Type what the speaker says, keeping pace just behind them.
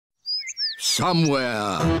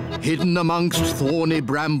Somewhere, hidden amongst thorny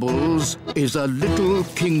brambles, is a little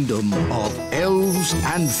kingdom of elves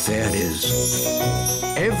and fairies.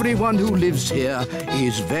 Everyone who lives here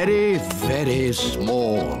is very, very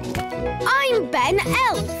small. I'm Ben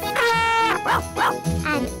Elf.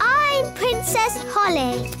 And I'm Princess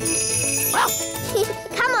Holly.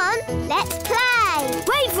 Come on, let's play.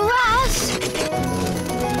 Wait for us.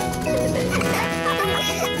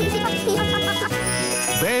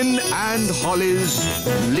 Ben and Holly's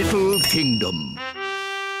Little Kingdom.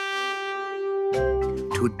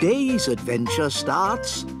 Today's adventure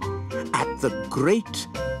starts at the Great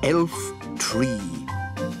Elf Tree.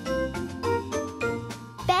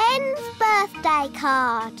 Ben's birthday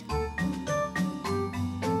card.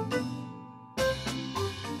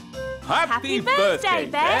 Happy birthday,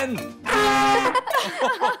 Ben!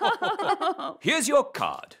 Here's your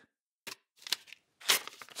card.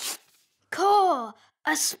 Core,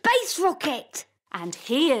 a space rocket. And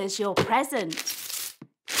here's your present.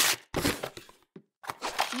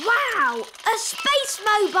 Wow, a space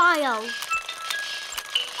mobile.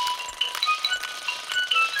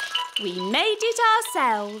 We made it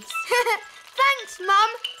ourselves. Thanks, Mum.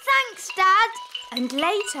 Thanks, Dad. And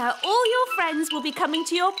later, all your friends will be coming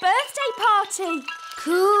to your birthday party.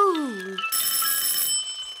 Cool.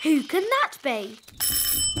 Who can that be?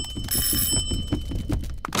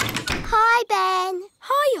 Hi, Ben.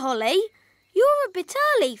 Hi, Holly. You're a bit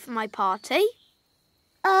early for my party.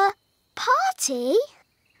 Party?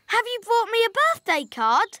 Have you brought me a birthday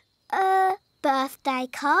card? Birthday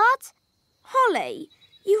card? Holly,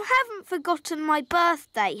 you haven't forgotten my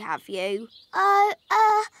birthday, have you? Oh,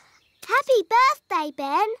 happy birthday,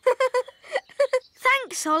 Ben.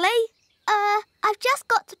 Thanks, Holly. I've just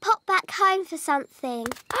got to pop back home for something.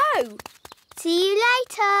 Oh. See you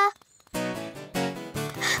later.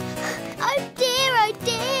 Oh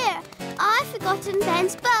dear, I've forgotten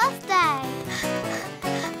Ben's birthday.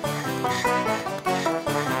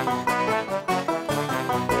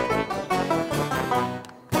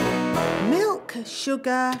 Milk,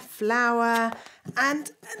 sugar, flour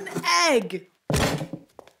and an egg.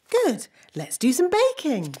 Good. Let's do some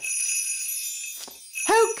baking.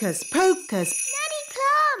 Hocus pocus.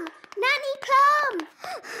 Nanny Plum!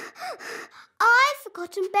 I've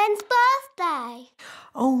forgotten Ben's birthday.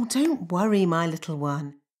 Oh, don't worry, my little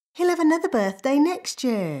one. He'll have another birthday next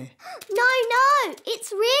year. No,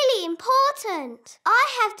 it's really important. I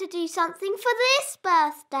have to do something for this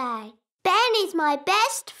birthday. Ben is my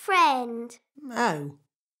best friend. Oh.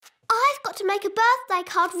 I've got to make a birthday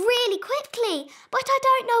card really quickly, but I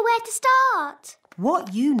don't know where to start.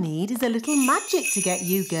 What you need is a little magic to get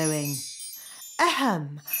you going.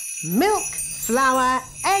 Milk, flour,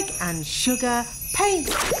 egg and sugar, paint,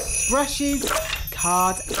 brushes,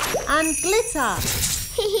 card and glitter.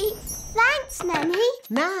 Thanks, Nanny.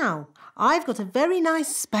 Now, I've got a very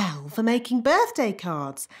nice spell for making birthday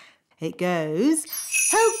cards. It goes,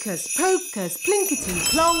 hocus pocus, plinkety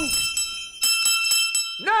plonk.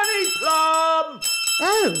 Nanny Plum!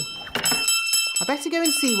 Oh, I better go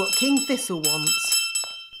and see what King Thistle wants.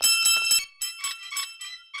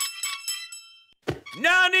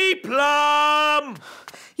 Nanny Plum!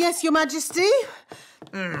 Yes, Your Majesty?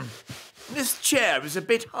 This chair is a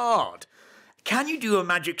bit hard. Can you do a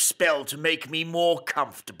magic spell to make me more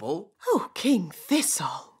comfortable? Oh, King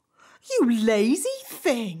Thistle, you lazy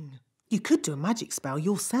thing. You could do a magic spell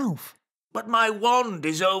yourself. But my wand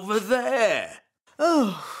is over there.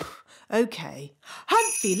 Oh, OK.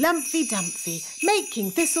 Humphy, Lumphy, Dumphy, make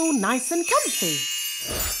King Thistle nice and comfy.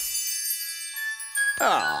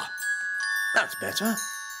 Ah, that's better.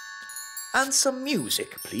 And some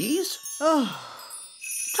music, please. Oh,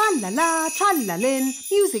 tra-la-la, tra-la-lin,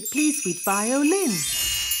 music please, sweet violin.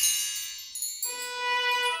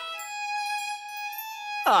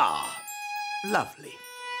 Ah, lovely.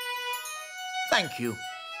 Thank you.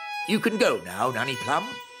 You can go now, Nanny Plum.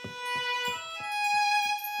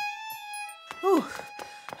 Oh,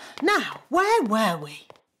 now, where were we?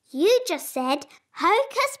 You just said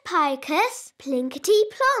hocus pocus, plinkety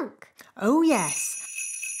plonk. Oh, yes.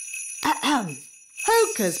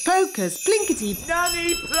 Hocus pocus, plinkety...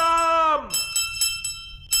 Nanny Plum!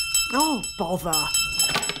 Oh, bother.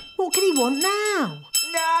 What can he want now?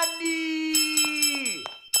 Nanny!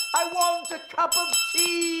 I want a cup of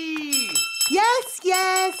tea! Yes,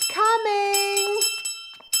 coming.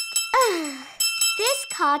 This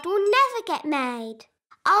card will never get made.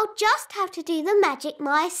 I'll just have to do the magic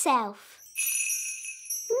myself.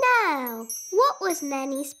 Now, what was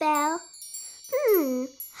Nanny's spell?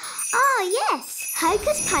 Ah, yes.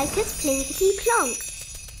 Hocus pocus, plinkety plonk.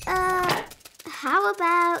 How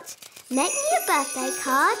about Make me a birthday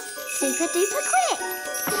card super duper quick.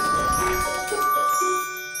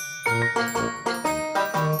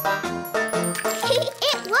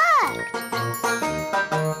 It worked!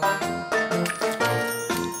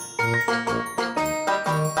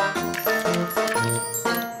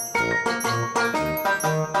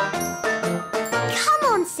 Come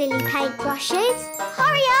on, silly paintbrushes.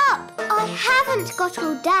 Hurry up! I haven't got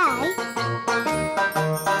all day.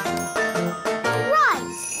 Right.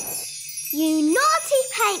 You naughty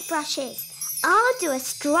paintbrushes. I'll do a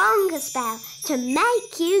stronger spell to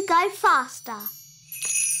make you go faster.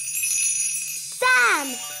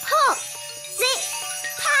 Sam, pop, zip,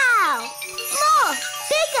 pow! More,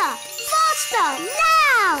 bigger, faster,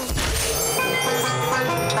 now!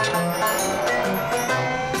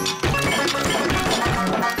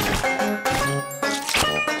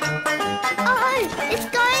 Oh, it's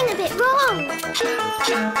going a bit wrong.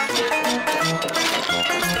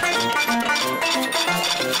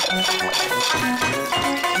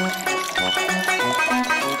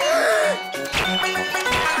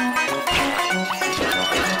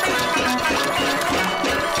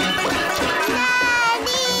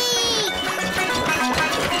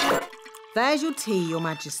 There's your tea, Your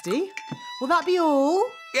Majesty. Will that be all?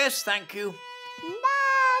 Yes, thank you.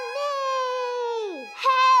 Nanny!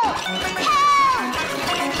 Help! Help!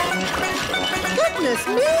 Goodness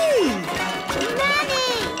me!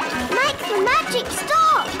 Nanny! Make the magic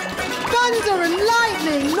stop! Thunder and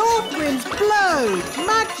lightning, north winds blow,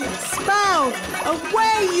 magic spells,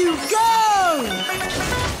 away you go!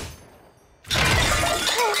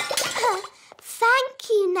 Thank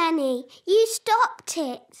you, Nanny. You stopped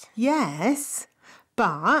it. Yes,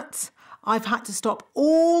 but I've had to stop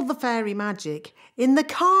all the fairy magic in the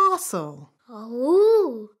castle.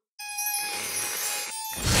 Oh.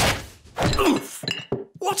 Oof!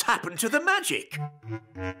 What happened to the magic?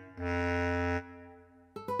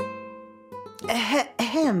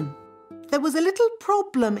 Ahem. There was a little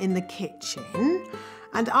problem in the kitchen,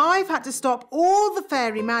 and I've had to stop all the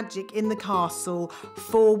fairy magic in the castle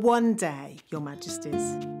for one day, Your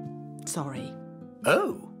Majesties. Sorry.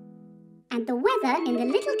 Oh. And the weather in the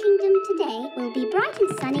little kingdom today will be bright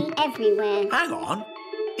and sunny everywhere. Hang on.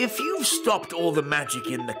 If you've stopped all the magic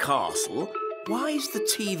in the castle, why is the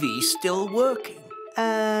TV still working?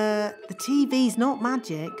 The TV's not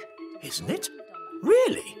magic. Isn't it?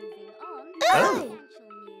 Really? Oh.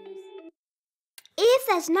 If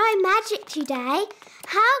there's no magic today,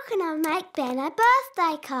 how can I make Ben a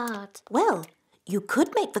birthday card? Well, you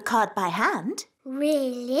could make the card by hand.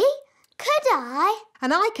 Really? Could I?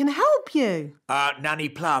 And I can help you. Nanny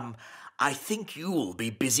Plum, I think you'll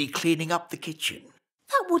be busy cleaning up the kitchen.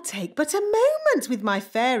 That would take but a moment with my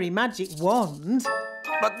fairy magic wand.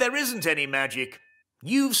 But there isn't any magic.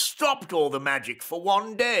 You've stopped all the magic for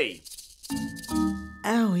one day.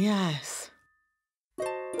 Oh, yes.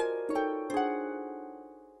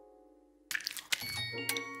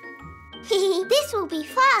 This will be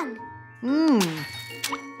fun.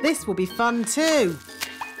 This will be fun too.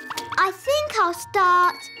 I think I'll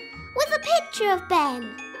start with a picture of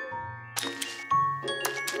Ben.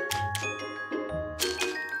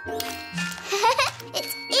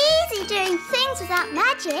 It's easy doing things without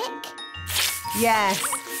magic. Yes,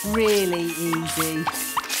 really easy.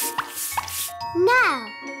 Now,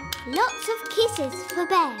 lots of kisses for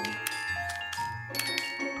Ben.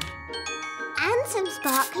 And some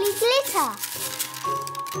sparkly glitter.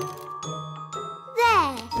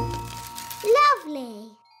 There.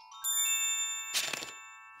 Lovely.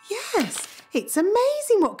 Yes, it's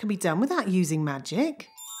amazing what can be done without using magic.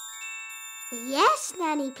 Yes,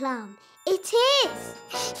 Nanny Plum, it is.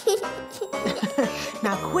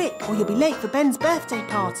 Now quick, or you'll be late for Ben's birthday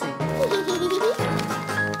party.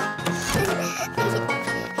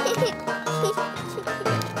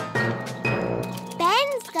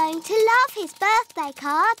 Ben's going to love his birthday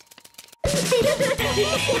card.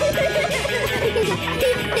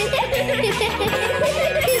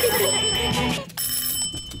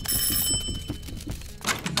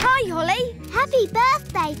 Hi, Holly. Happy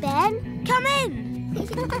birthday, Ben. Come in.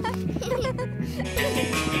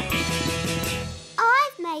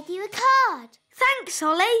 I've made you a card. Thanks,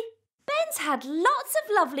 Holly. Ben's had lots of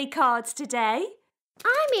lovely cards today.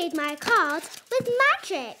 I made my card with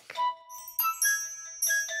magic.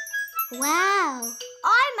 Wow.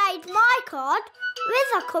 I made my card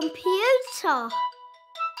with a computer.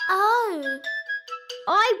 Oh.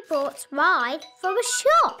 I bought mine from a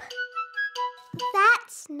shop.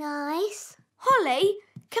 That's nice. Holly,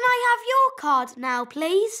 can I have your card now,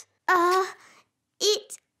 please?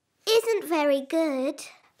 It isn't very good.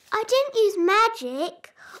 I didn't use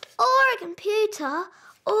magic or a computer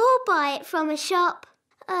or buy it from a shop.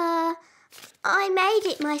 I made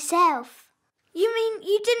it myself. You mean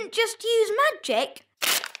you didn't just use magic?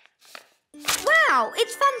 Wow,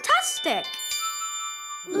 it's fantastic!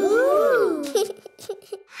 Ooh!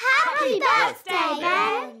 Happy birthday,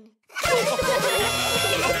 Ben!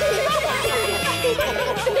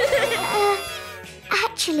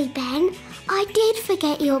 Actually, Ben, I did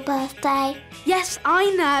forget your birthday. Yes,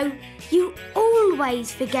 I know. You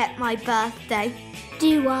always forget my birthday.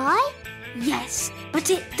 Do I? Yes, but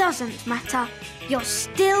it doesn't matter. You're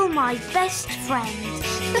still my best friend.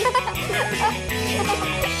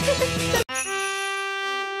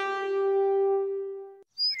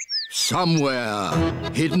 Somewhere,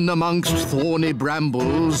 hidden amongst thorny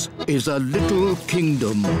brambles, is a little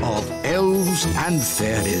kingdom of elves and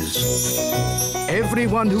fairies.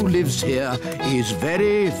 Everyone who lives here is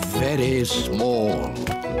very, very small.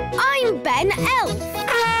 I'm Ben Elf.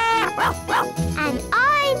 And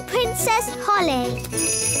I'm Princess Holly.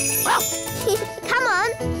 Come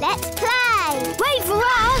on, let's play. Wait for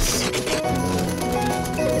us!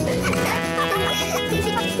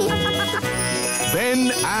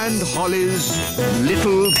 Ben and Holly's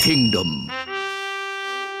Little Kingdom.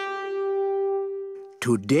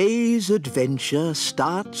 Today's adventure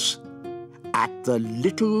starts at the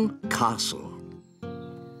little castle.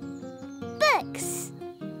 Books.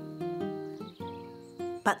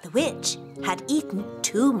 But the witch had eaten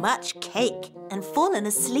too much cake and fallen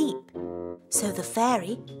asleep. So the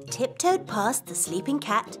fairy tiptoed past the sleeping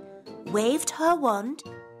cat, waved her wand,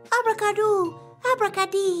 abracadoo,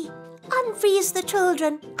 abracadee, unfreeze the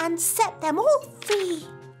children and set them all free.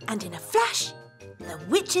 And in a flash, the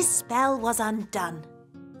witch's spell was undone.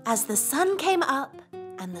 As the sun came up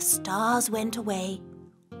and the stars went away,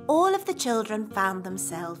 all of the children found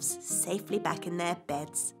themselves safely back in their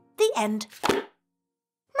beds. The end.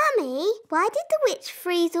 Mummy, why did the witch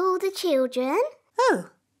freeze all the children? Oh,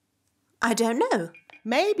 I don't know.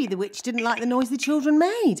 Maybe the witch didn't like the noise the children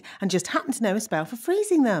made and just happened to know a spell for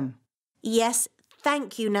freezing them. Yes,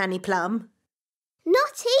 thank you, Nanny Plum.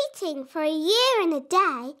 Not eating for a year and a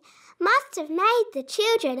day must have made the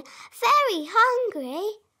children very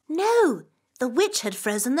hungry. No, the witch had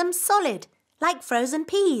frozen them solid, like frozen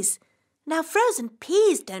peas. Now, frozen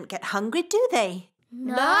peas don't get hungry, do they?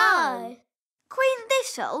 No. Queen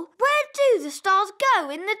Thistle, where do the stars go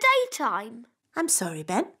in the daytime? I'm sorry,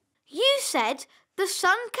 Ben. You said the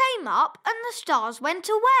sun came up and the stars went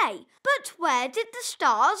away. But where did the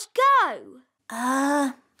stars go?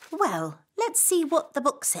 Well, let's see what the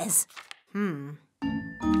book says.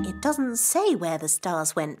 It doesn't say where the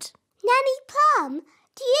stars went. Nanny Plum,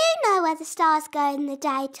 do you know where the stars go in the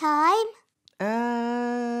daytime?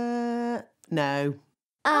 No.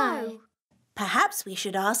 Oh. Perhaps we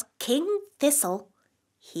should ask King Thistle.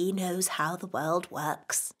 He knows how the world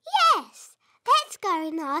works. Yes. Let's go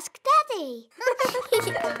and ask Daddy.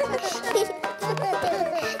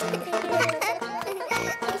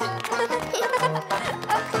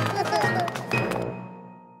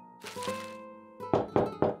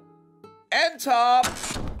 Enter!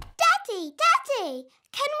 Daddy,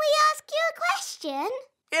 can we ask you a question?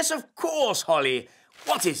 Yes, of course, Holly.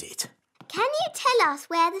 What is it? Can you tell us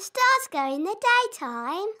where the stars go in the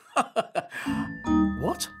daytime?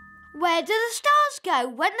 What? Where do the stars go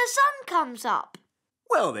when the sun comes up?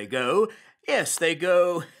 Well, they go. Yes, they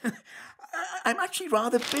go. I'm actually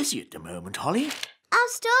rather busy at the moment, Holly. Our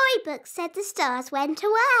storybook said the stars went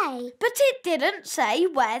away. But it didn't say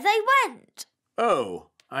where they went. Oh,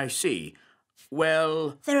 I see.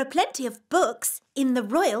 Well... There are plenty of books in the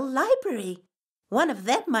Royal Library. One of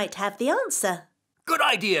them might have the answer. Good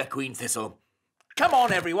idea, Queen Thistle. Come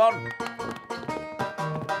on, everyone.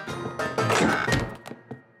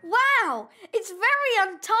 Wow, it's very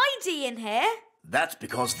untidy in here. That's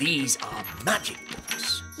because these are magic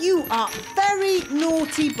books. You are very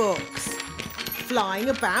naughty books. Flying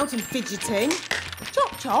about and fidgeting.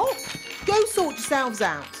 Chop, chop. Go sort yourselves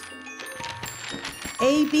out.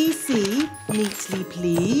 ABC, neatly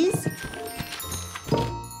please.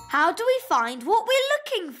 How do we find what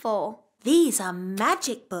we're looking for? These are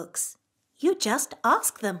magic books. You just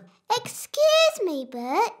ask them. Excuse me,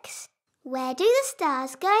 books. Where do the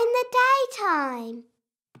stars go in the daytime?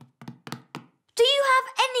 Do you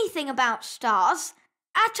have anything about stars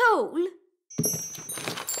at all?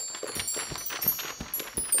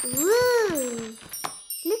 Ooh,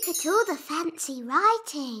 look at all the fancy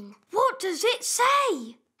writing. What does it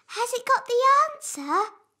say? Has it got the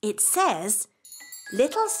answer? It says,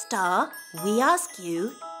 "Little star, we ask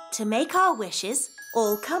you to make our wishes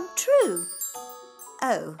all come true."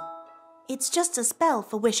 Oh, it's just a spell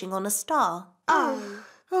for wishing on a star.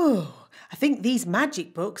 Oh, I think these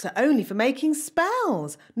magic books are only for making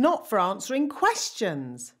spells, not for answering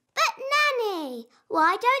questions. But Nanny,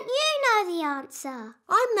 why don't you know the answer?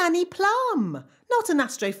 I'm Nanny Plum, not an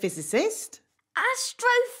astrophysicist.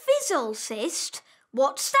 Astrophysicist?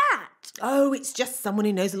 What's that? Oh, it's just someone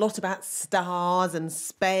who knows a lot about stars and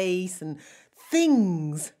space and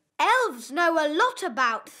things. Elves know a lot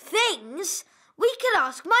about things. We could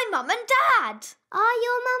ask my mum and dad. Are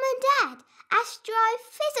your mum and dad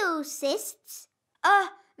astrophysicists?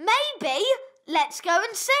 Maybe. Let's go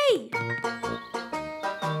and see.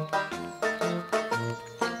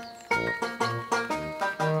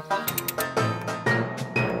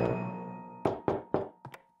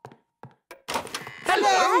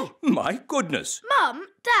 Hello! My goodness. Mum,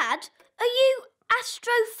 Dad, are you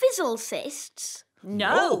astrophysicists?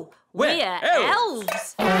 No, we're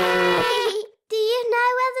elves. Do you know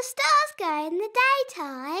where the stars go in the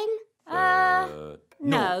daytime?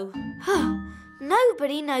 No.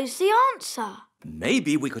 Nobody knows the answer.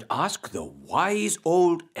 Maybe we could ask the wise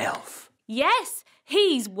old elf. Yes,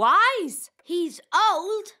 he's wise. He's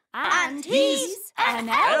old. And he's an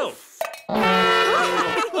elf.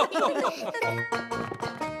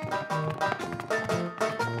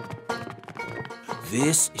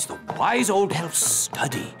 This is the wise old elf's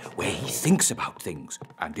study, where he thinks about things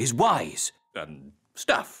and is wise and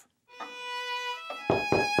stuff.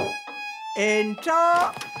 Enter.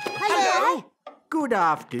 Hello. Good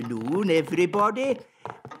afternoon, everybody.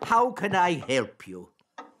 How can I help you?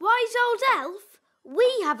 Wise old elf, we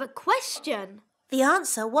have a question. The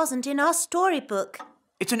answer wasn't in our storybook.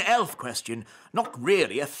 It's an elf question, not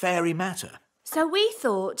really a fairy matter. So we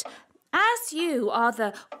thought, as you are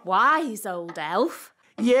the wise old elf...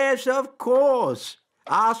 Yes, of course.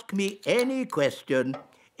 Ask me any question,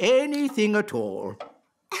 anything at all.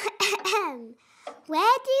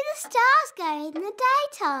 Where do the stars go in the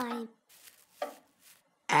daytime?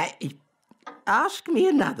 Ask me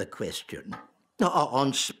another question.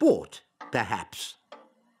 On sport, perhaps.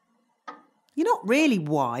 You're not really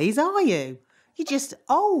wise, are you? You're just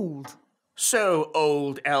old. So,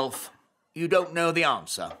 old elf, you don't know the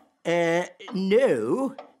answer?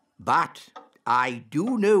 No, but I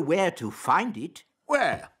do know where to find it.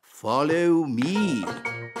 Where? Follow me.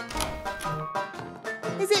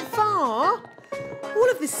 Is it far? All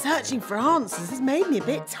of this searching for answers has made me a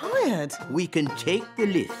bit tired. We can take the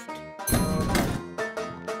lift.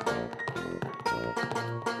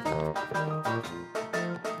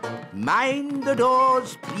 Mind the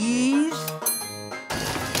doors, please.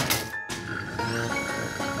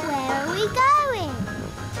 Where are we going?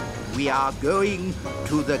 We are going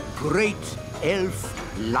to the Great Elf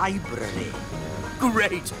Library.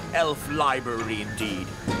 Great elf library indeed.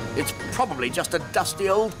 It's probably just a dusty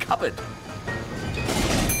old cupboard.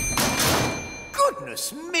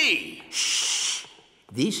 Goodness me! Shh!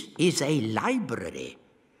 This is a library.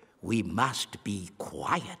 We must be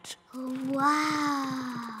quiet.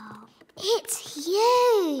 Wow! It's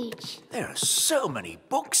huge. There are so many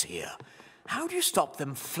books here. How do you stop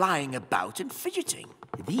them flying about and fidgeting?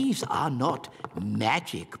 These are not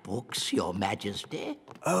magic books, Your Majesty.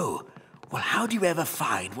 Oh, well, how do you ever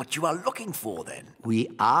find what you are looking for, then?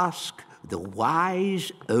 We ask the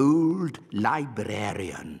wise old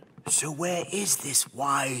librarian. So where is this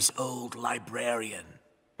wise old librarian?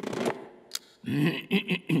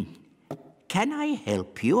 Can I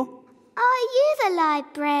help you? Are you the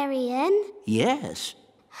librarian? Yes.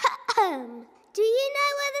 Do you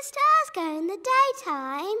know where the stars go in the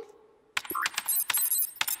daytime?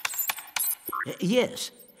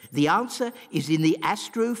 Yes. The answer is in the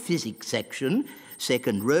astrophysics section,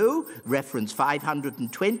 second row, reference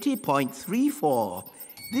 520.34.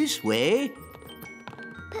 This way.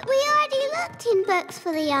 But we already looked in books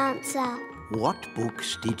for the answer. What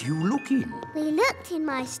books did you look in? We looked in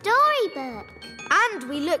my storybook. And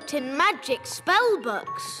we looked in magic spell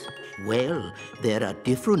books. Well, there are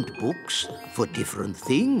different books for different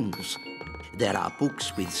things. There are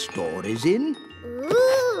books with stories in.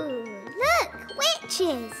 Ooh, look,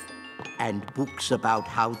 witches. And books about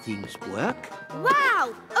how things work.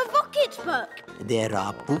 Wow, a rocket book. There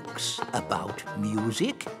are books about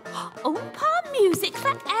music. Oompa music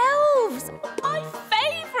for elves! My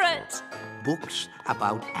favourite! Books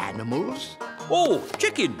about animals. Oh,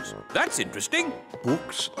 chickens. That's interesting.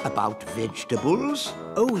 Books about vegetables.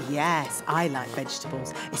 Oh, yes, I like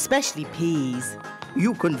vegetables, especially peas.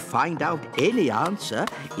 You can find out any answer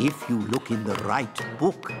if you look in the right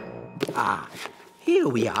book. Ah, here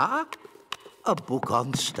we are. A book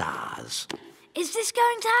on stars. Is this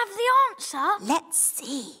going to have the answer? Let's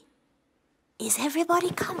see. Is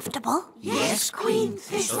everybody comfortable? Yes, Queen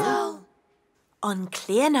Thistle. On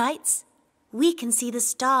clear nights, we can see the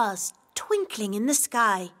stars twinkling in the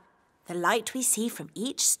sky. The light we see from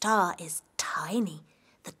each star is tiny,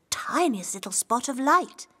 the tiniest little spot of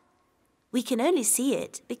light. We can only see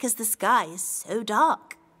it because the sky is so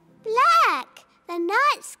dark. Black! The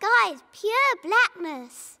night sky is pure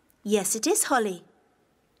blackness. Yes, it is, Holly.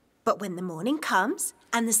 But when the morning comes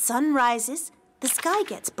and the sun rises, the sky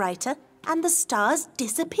gets brighter and the stars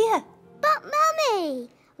disappear. But, Mummy,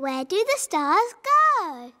 where do the stars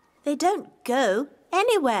go? They don't go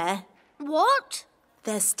anywhere. What?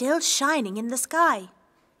 They're still shining in the sky.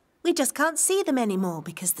 We just can't see them anymore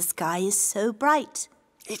because the sky is so bright.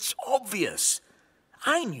 It's obvious.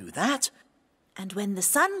 I knew that. And when the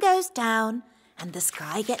sun goes down and the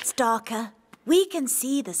sky gets darker, we can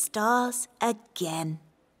see the stars again.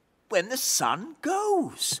 When the sun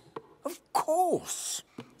goes. Of course.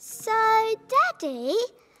 So, Daddy,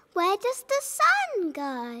 where does the sun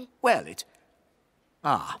go? Well,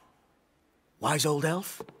 wise old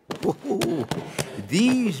elf? Oh,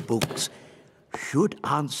 these books should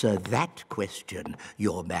answer that question,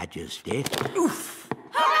 Your Majesty. Oof!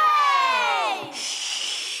 Hooray!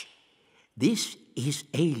 Shh! This is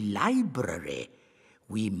a library.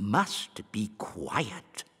 We must be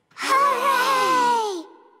quiet. Hooray!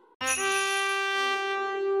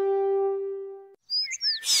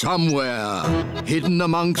 Somewhere, hidden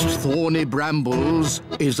amongst thorny brambles,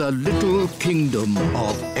 is a little kingdom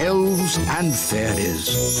of elves and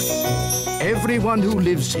fairies. Everyone who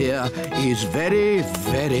lives here is very,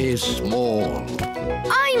 very small.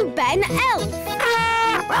 I'm Ben Elf.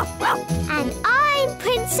 And I'm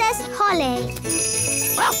Princess Holly.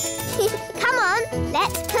 Come on,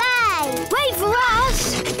 let's play. Wait for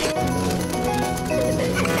us.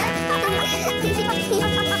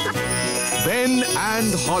 Ben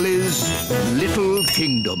and Holly's Little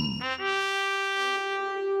Kingdom.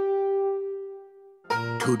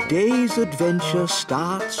 Today's adventure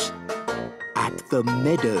starts at the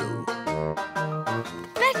meadow.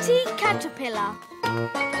 Betty Caterpillar.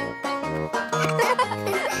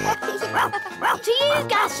 To you,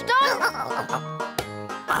 Gaston.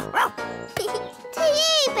 To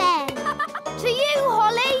you, Ben. To you,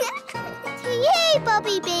 Holly. To you,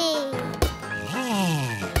 Bobby Bee.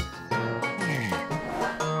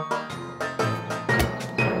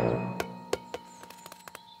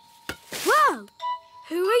 Whoa!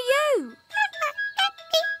 Who are you?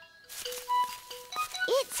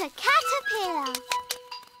 It's a caterpillar.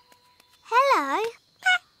 Hello.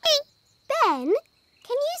 Ben,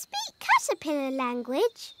 can you speak caterpillar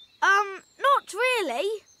language? Not really.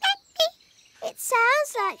 It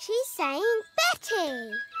sounds like she's saying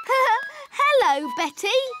Betty. Hello,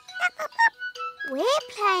 Betty. We're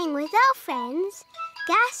playing with our friends,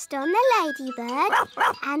 Gaston the ladybird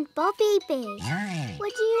and Bobby Bee.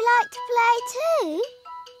 Would you like to play too?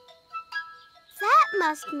 That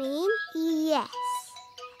must mean yes.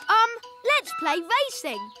 Let's play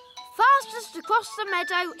racing. Fastest across the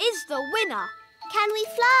meadow is the winner. Can we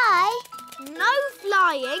fly? No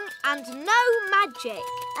flying and no magic.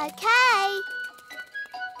 Okay.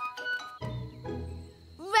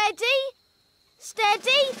 Ready,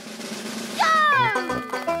 steady, go!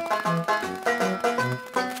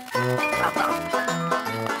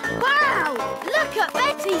 Wow! Look at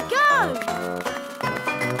Betty go!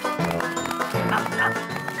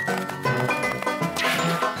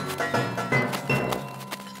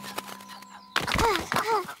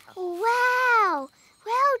 Wow!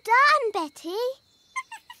 Well done, Betty.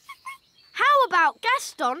 How about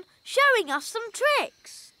Gaston showing us some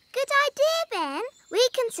tricks? Good idea, Ben. We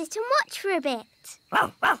can sit and watch for a bit.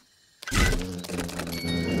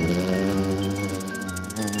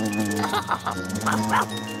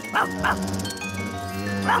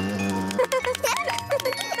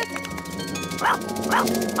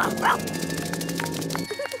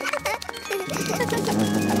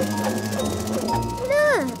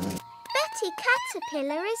 Look, Betty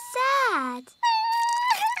Caterpillar is sad.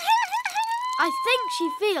 I think she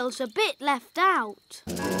feels a bit left out.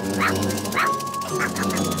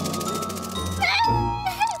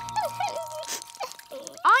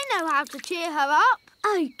 I know how to cheer her up.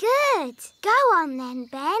 Oh, good. Go on then,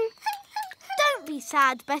 Ben. Don't be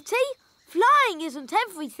sad, Betty. Flying isn't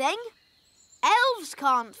everything. Elves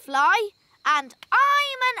can't fly, and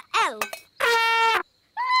I'm an elf.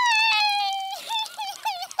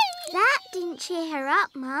 That didn't cheer her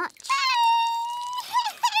up much.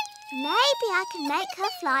 Maybe I can make her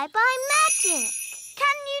fly by magic.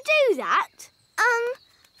 Can you do that?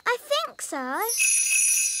 I think so.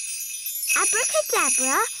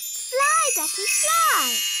 Abracadabra, fly, Betty, fly.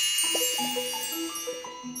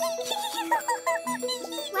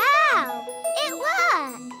 Wow, it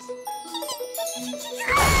worked.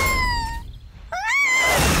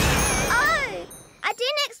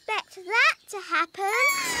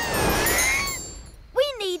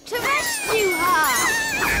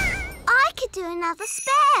 another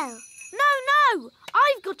spell. No,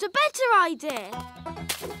 I've got a better idea.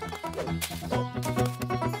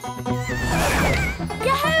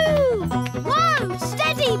 Yahoo! Whoa,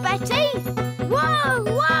 steady, Betty. Whoa.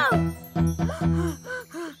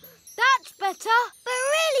 That's better.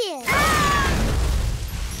 Brilliant!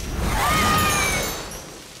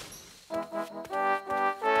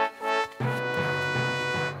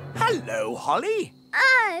 Hello, Holly.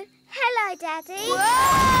 Oh, hello, Daddy.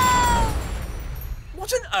 Whoa!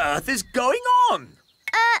 What on earth is going on?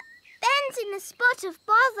 Ben's in a spot of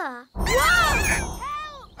bother. Whoa!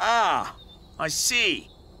 Ah, I see.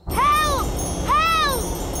 Help!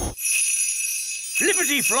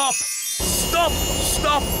 Flippity-flop! Stop!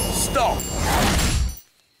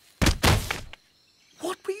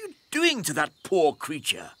 What were you doing to that poor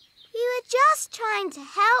creature? We were just trying to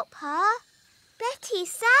help her.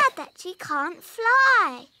 Betty's sad that she can't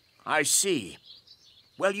fly. I see.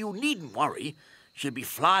 Well, you needn't worry. She'll be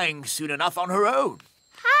flying soon enough on her own.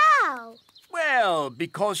 How? Well,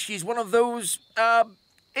 because she's one of those,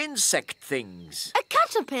 insect things. A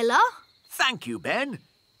caterpillar? Thank you, Ben.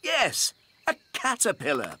 Yes, a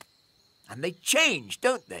caterpillar. And they change,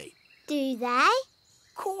 don't they? Do they?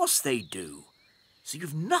 Of course they do. So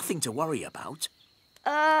you've nothing to worry about.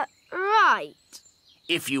 Right.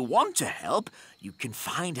 If you want to help, you can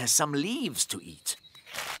find her some leaves to eat.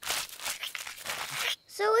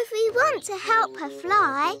 So if we want to help her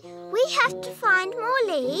fly, we have to find more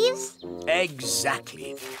leaves?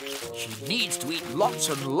 Exactly. She needs to eat lots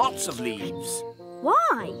and lots of leaves.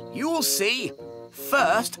 Why? You'll see.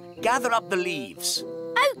 First, gather up the leaves.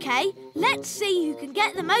 OK, let's see who can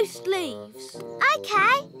get the most leaves.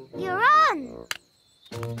 OK, you're on.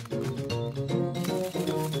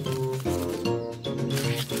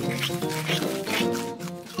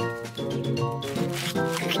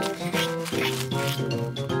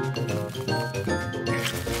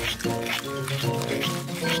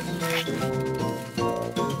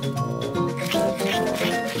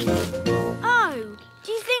 Oh,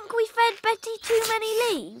 do you think we fed Betty too many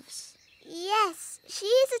leaves? Yes, she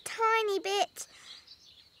is a tiny bit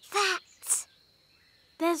fat.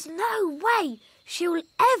 There's no way she'll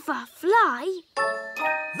ever fly.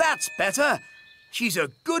 That's better. She's a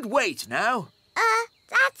good weight now.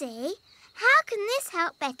 Daddy, how can this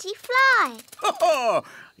help Betty fly? Oh,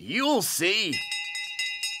 you'll see.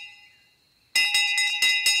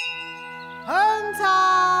 Home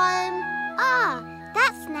time! Ah,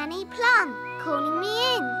 that's Nanny Plum calling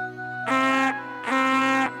me in.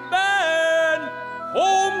 Ben!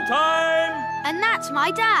 Home time! And that's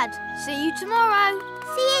my dad. See you tomorrow.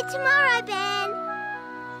 See you tomorrow, Ben.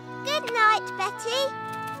 Good night, Betty.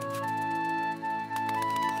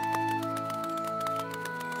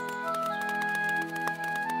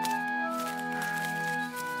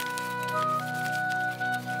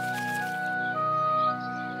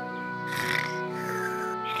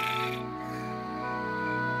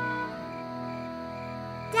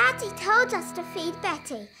 Daddy told us to feed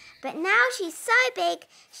Betty, but now she's so big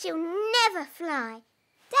she'll never fly.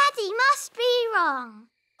 Daddy must be wrong.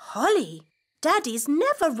 Holly, Daddy's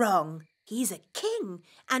never wrong. He's a king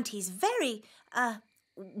and he's very,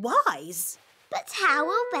 wise. But how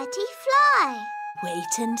will Betty fly?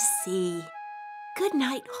 Wait and see. Good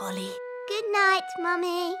night, Holly. Good night,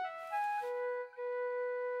 Mummy.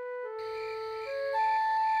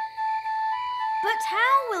 But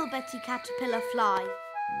how will Betty Caterpillar fly?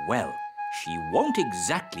 Well, she won't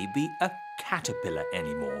exactly be a caterpillar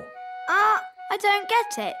anymore. I don't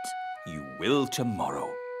get it. You will tomorrow.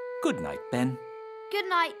 Good night, Ben. Good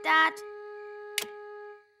night, Dad.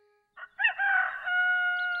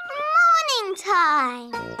 Morning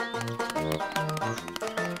time.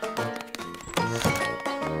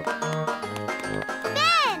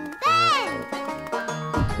 Ben!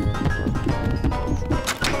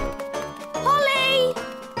 Holly!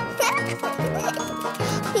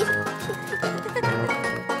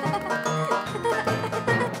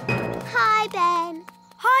 Hi, Ben.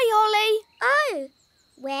 Hi, Holly. Oh,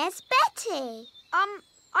 where's Betty?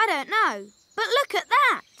 I don't know. But look at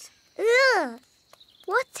that. Ugh.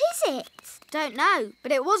 What is it? Don't know,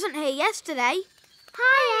 but it wasn't here yesterday.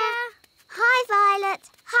 Hiya. Hi, Violet.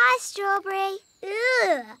 Hi, Strawberry.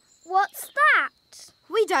 Ugh. What's that?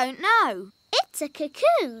 We don't know. It's a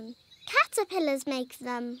cocoon. Caterpillars make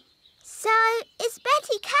them. So, is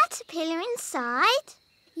Betty Caterpillar inside?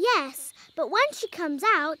 Yes, but when she comes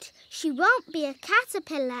out, she won't be a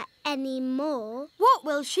caterpillar anymore. What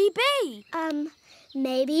will she be?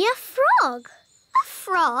 Maybe a frog. A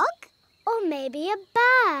frog? Or maybe a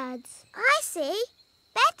bird. I see.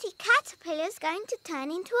 Betty Caterpillar's going to turn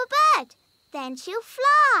into a bird. Then she'll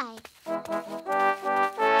fly.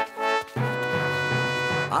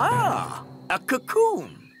 Ah, a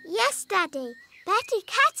cocoon. Yes, Daddy. Betty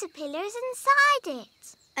Caterpillar is inside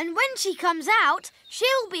it. And when she comes out,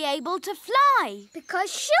 she'll be able to fly.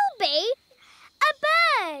 Because she'll be a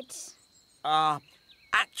bird.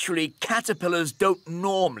 Actually, caterpillars don't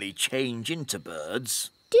normally change into birds.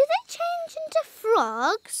 Do they change into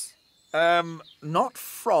frogs? Not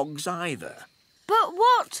frogs either. But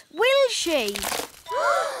what will she?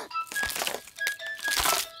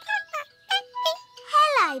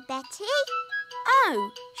 Hello, Betty.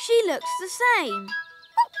 Oh, she looks the same.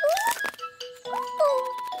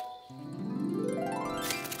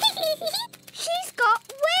 She's got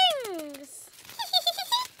wings.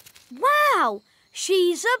 Wow,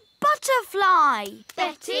 she's a butterfly.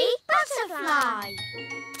 Betty Butterfly.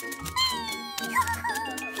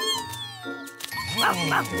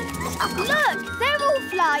 Look, they're all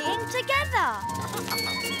flying together.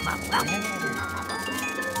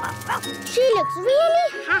 She looks really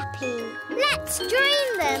happy. Let's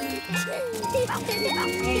join them.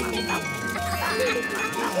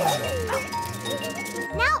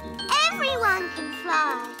 Now everyone can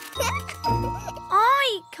fly.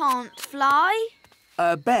 I can't fly.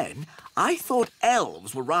 Ben, I thought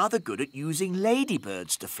elves were rather good at using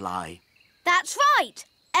ladybirds to fly. That's right.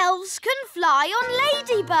 Elves can fly on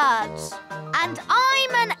ladybirds. And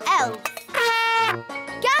I'm an elf.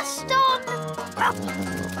 Gaston!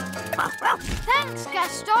 Thanks,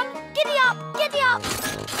 Gaston. Giddy up, giddy up.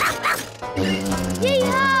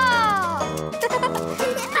 Yee-haw!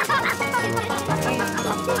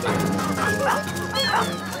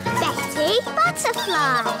 Betty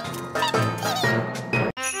Butterfly.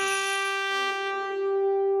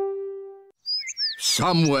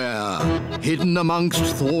 Somewhere, hidden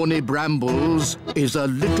amongst thorny brambles, is a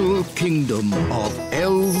little kingdom of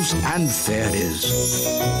elves and fairies.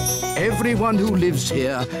 Everyone who lives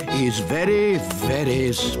here is very,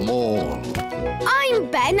 very small. I'm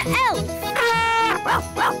Ben Elf.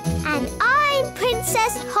 And I'm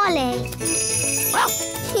Princess Holly.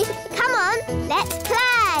 Come on, let's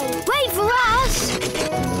play. Wait for us.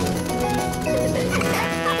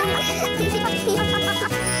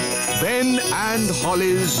 Ben and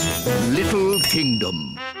Holly's Little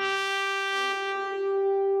Kingdom.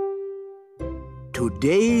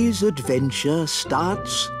 Today's adventure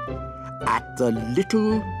starts at the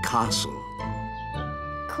little castle.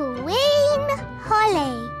 Queen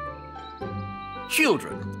Holly.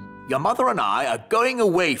 Children, your mother and I are going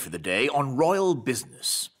away for the day on royal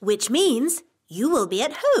business. Which means you will be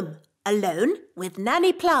at home, alone with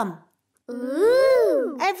Nanny Plum.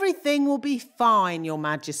 Ooh. Everything will be fine, Your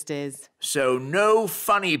Majesties. So no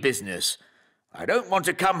funny business. I don't want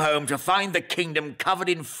to come home to find the kingdom covered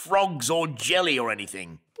in frogs or jelly or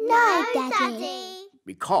anything. No, Daddy.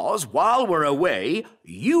 Because while we're away,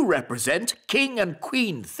 you represent King and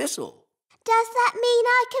Queen Thistle. Does that mean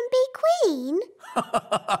I can be queen?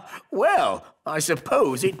 Well, I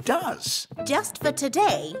suppose it does. Just for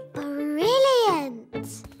today.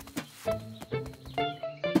 Brilliant.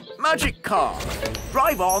 Magic car.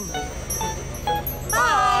 Drive on.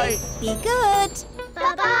 Bye. Be good.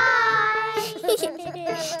 Bye-bye.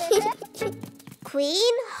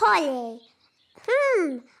 Queen Holly.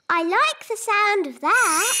 I like the sound of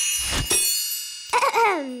that.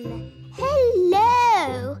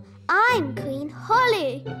 Hello. I'm Queen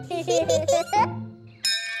Holly.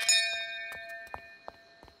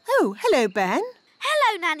 Oh, hello, Ben.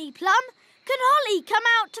 Hello, Nanny Plum. Can Holly come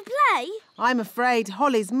out to play? I'm afraid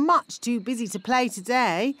Holly's much too busy to play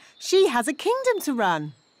today. She has a kingdom to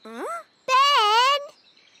run. Huh? Ben,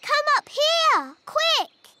 come up here, quick.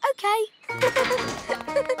 OK.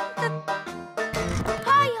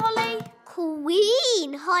 Hi, Holly.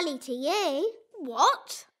 Queen Holly to you.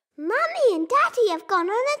 What? Mummy and Daddy have gone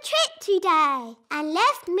on a trip today and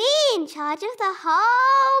left me in charge of the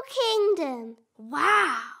whole kingdom.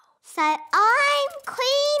 Wow. So I'm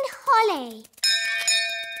Queen Holly.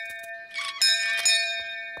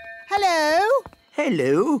 Hello.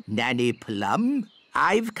 Hello, Nanny Plum.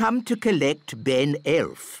 I've come to collect Ben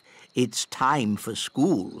Elf. It's time for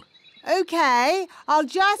school. OK, I'll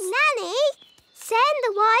just... Nanny, send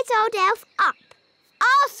the wise old elf up.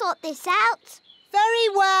 I'll sort this out. Very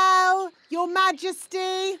well, Your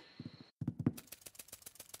Majesty.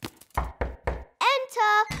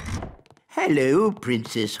 Enter. Hello,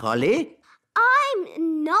 Princess Holly.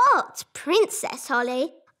 I'm not Princess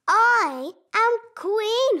Holly. I am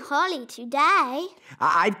Queen Holly today.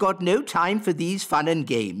 I've got no time for these fun and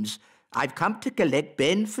games. I've come to collect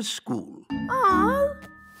Ben for school. Oh.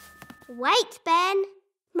 Wait, Ben.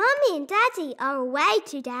 Mummy and Daddy are away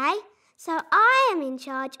today, So I am in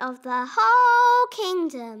charge of the whole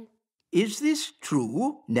kingdom. Is this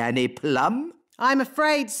true, Nanny Plum? I'm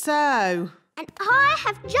afraid so. And I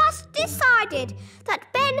have just decided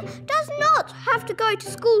that Ben does not have to go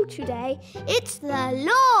to school today. It's the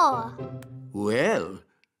law. Well,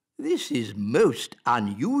 this is most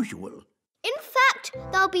unusual. In fact,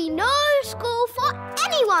 there'll be no school for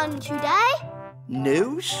anyone today.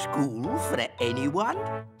 No school for anyone?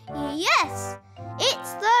 Yes,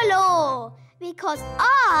 it's the law, because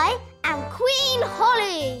I am Queen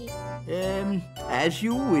Holly. As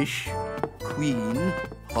you wish, Queen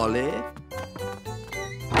Holly.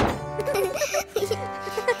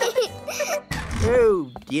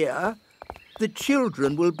 Oh, dear. The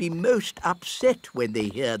children will be most upset when they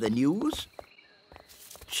hear the news.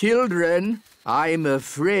 Children, I'm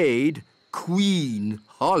afraid Queen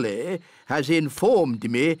Holly has informed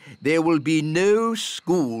me there will be no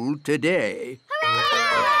school today. Hooray!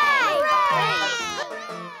 Hooray!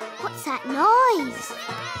 What's that noise?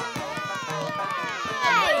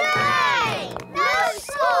 Hooray! No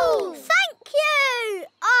school! Thank you!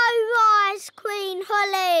 Oh, rise, Queen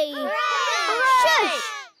Holly! Hooray! Shush!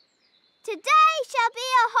 Today shall be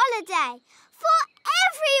a holiday for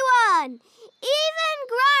everyone, even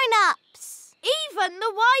grown-ups. Even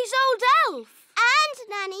the wise old elf. And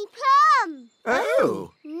Nanny Plum.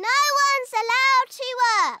 Oh. No one's allowed to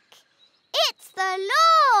work. It's the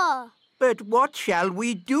law. But what shall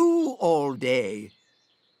we do all day?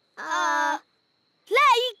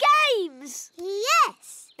 Play games.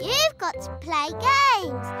 Yes, you've got to play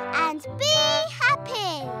games and be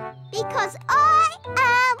happy because I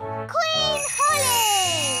am Queen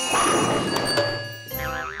Holly.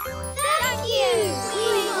 Thank you,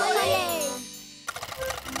 Queen Holly.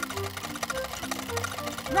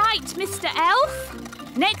 Right, Mr. Elf.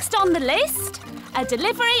 Next on the list, a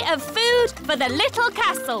delivery of food for the little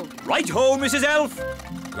castle. Right-ho, Mrs. Elf.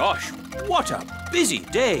 Gosh, what a busy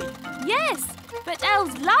day. Yes, but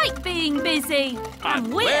elves like being busy.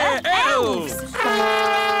 And we're elves.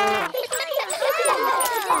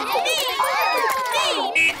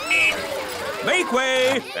 Make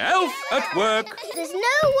way, elf at work. There's no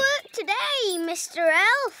work today, Mr.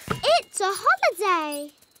 Elf. It's a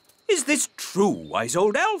holiday. Is this true, wise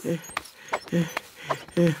old elf?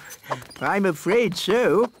 I'm afraid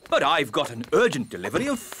so. But I've got an urgent delivery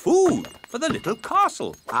of food for the little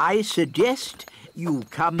castle. I suggest you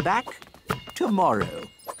come back tomorrow.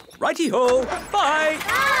 Righty-ho, bye.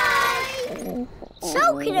 Bye.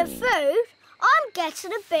 Talking of food, I'm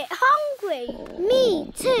getting a bit hungry.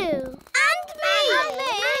 Me too. And me.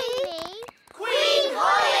 Queen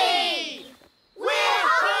Holly! We're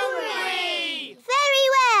hungry! Very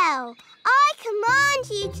well. I command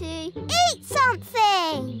you to eat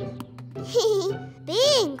something.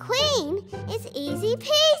 Being queen is easy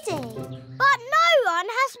peasy. But no one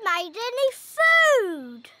has made any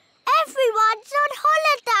food. Everyone's on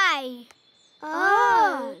holiday.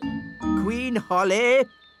 Oh. Queen Holly,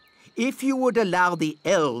 if you would allow the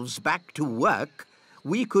elves back to work,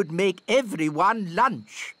 we could make everyone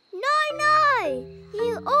lunch. No.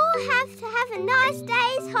 You all have to have a nice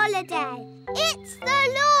day's holiday. It's the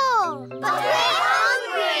law. But we're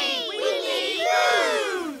hungry. We need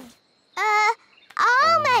food.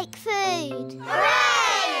 I'll make food.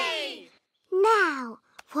 Hooray! Now,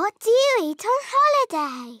 what do you eat on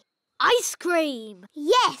holiday? Ice cream.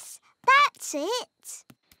 Yes, that's it.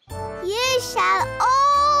 You shall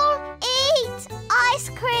all eat ice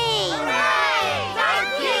cream. Hooray! Thank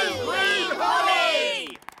you, Queen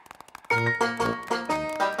Holly!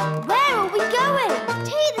 Where are we going?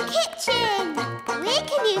 To the kitchen. We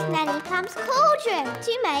can use Nanny Plum's cauldron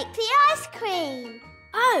to make the ice cream.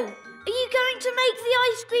 Oh, are you going to make the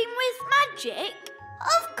ice cream with magic?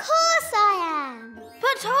 Of course I am.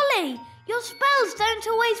 But Holly, your spells don't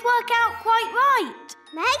always work out quite right.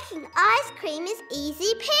 Making ice cream is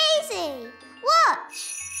easy peasy. Watch.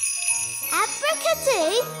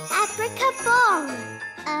 Abracadoo, abracabong.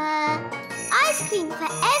 Ice cream for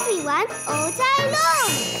everyone all day long.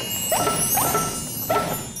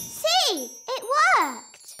 See, it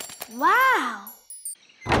worked. Wow.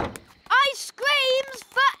 Ice creams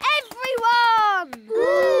for everyone!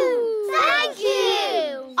 Ooh, thank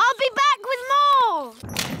you! I'll be back with more!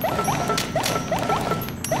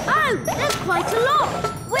 Oh, there's quite a lot!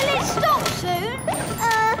 Will it stop soon?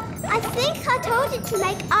 I think I told it to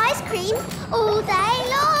make ice cream all day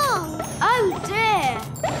long. Oh dear!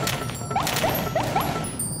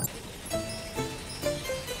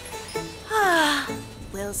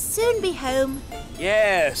 We'll soon be home.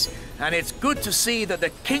 Yes, and it's good to see that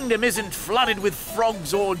the kingdom isn't flooded with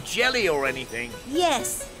frogs or jelly or anything.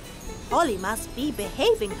 Yes, Holly must be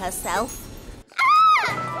behaving herself.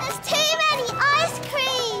 Ah! There's too many ice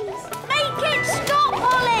creams! Make it stop,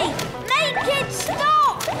 Holly! Make it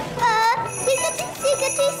stop!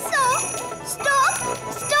 Ziggity, stop! Stop!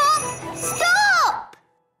 Stop! Stop!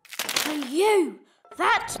 For you.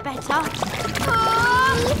 That's better.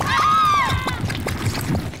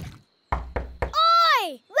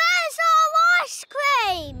 Oi! Where's our ice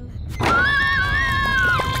cream?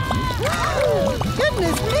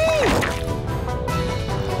 Goodness me!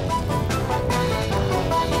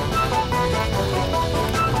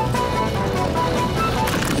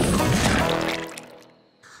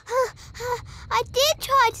 I did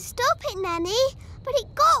try to stop it, Nanny, but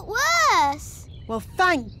it got worse. Well,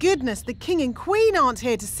 thank goodness the King and Queen aren't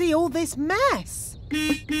here to see all this mess.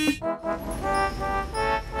 It's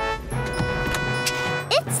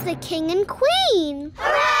the King and Queen.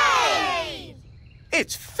 Hooray!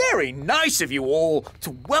 It's very nice of you all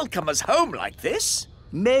to welcome us home like this.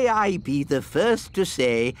 May I be the first to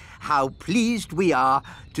say how pleased we are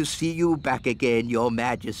to see you back again, Your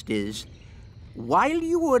Majesties. While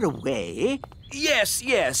you were away...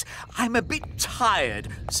 Yes. I'm a bit tired,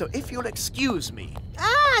 so if you'll excuse me.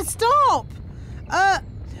 Ah, stop!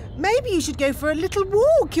 Maybe you should go for a little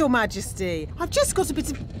walk, Your Majesty. I've just got a bit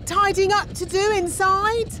of tidying up to do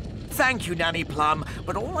inside. Thank you, Nanny Plum,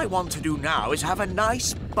 but all I want to do now is have a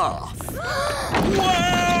nice bath.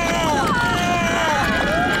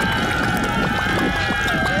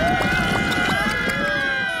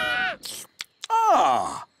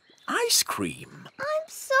 Ah, ice cream. I'm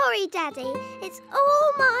sorry, Daddy. It's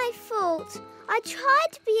all my fault. I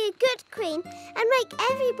tried to be a good queen and make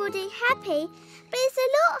everybody happy, but it's a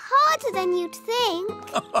lot harder than you'd think.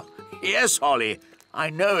 Yes, Holly, I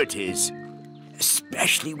know it is.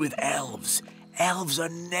 Especially with elves. Elves are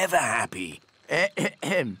never happy.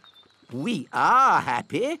 We are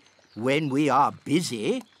happy when we are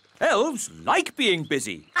busy. Elves like being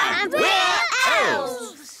busy. And we're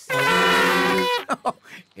elves!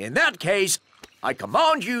 In that case, I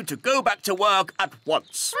command you to go back to work at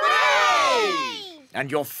once. Hooray! And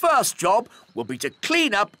your first job will be to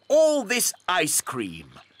clean up all this ice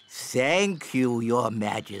cream. Thank you, Your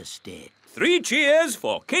Majesty. 3 cheers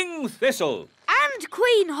for King Thistle. And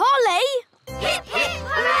Queen Holly. Hip, hip,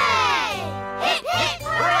 hooray! Hip, hip,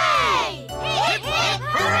 hooray! Hip, hip,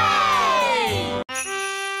 hooray!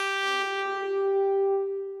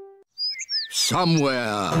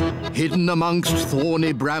 Somewhere, hidden amongst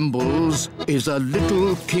thorny brambles, is a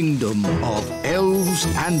little kingdom of elves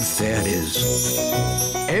and fairies.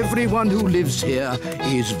 Everyone who lives here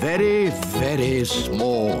is very, very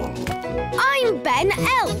small. I'm Ben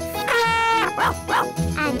Elf.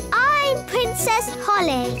 And I'm Princess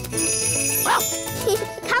Holly.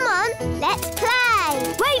 Come on, let's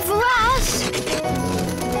play. Wait for us.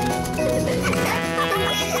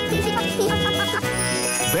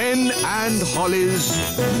 Ben and Holly's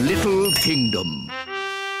Little Kingdom.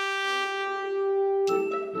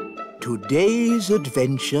 Today's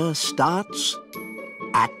adventure starts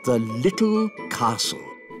at the little castle.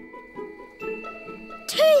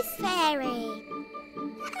 Tooth Fairy.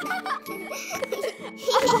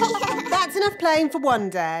 That's enough playing for one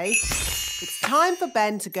day. It's time for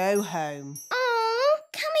Ben to go home. Oh,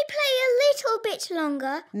 can we play a little bit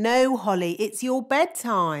longer? No, Holly, it's your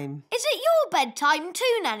bedtime. Is it your bedtime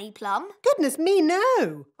too, Nanny Plum? Goodness me,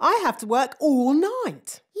 no. I have to work all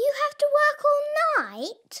night. You have to work all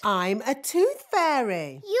night? I'm a tooth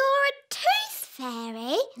fairy. You're a tooth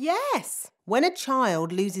fairy? Yes. When a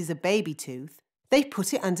child loses a baby tooth, they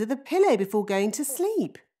put it under the pillow before going to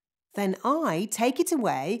sleep. Then I take it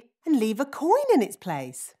away and leave a coin in its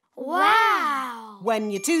place. Wow!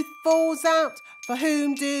 When your tooth falls out, for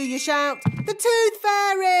whom do you shout? The Tooth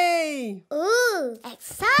Fairy! Ooh,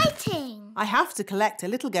 exciting! I have to collect a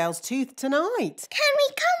little girl's tooth tonight. Can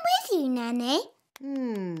we come with you, Nanny?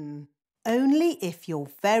 Only if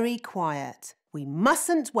you're very quiet. We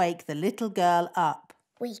mustn't wake the little girl up.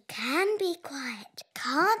 We can be quiet,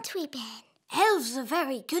 can't we, Ben? Elves are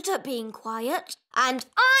very good at being quiet. And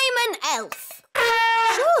I'm an elf.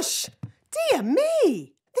 Shush! Dear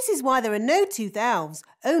me! This is why there are no tooth elves,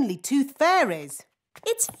 only tooth fairies.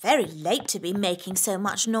 It's very late to be making so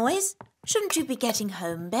much noise. Shouldn't you be getting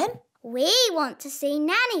home, Ben? We want to see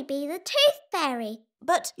Nanny be the Tooth Fairy.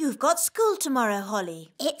 But you've got school tomorrow,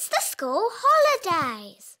 Holly. It's the school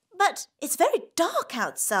holidays. But it's very dark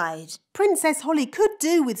outside. Princess Holly could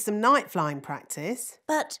do with some night flying practice.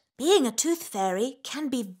 But being a tooth fairy can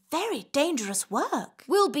be very dangerous work.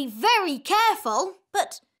 We'll be very careful.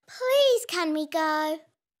 But please, can we go?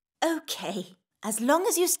 OK, as long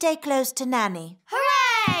as you stay close to Nanny.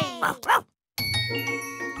 Hooray!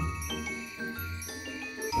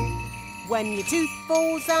 When your tooth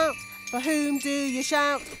falls out, for whom do you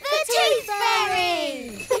shout? The Tooth Fairy!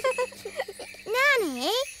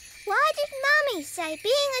 Nanny, why did Mummy say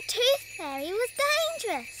being a tooth fairy was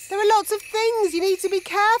dangerous? There are lots of things you need to be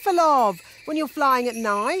careful of when you're flying at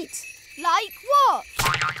night. Like what?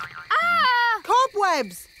 Ah!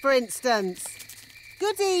 Cobwebs, for instance.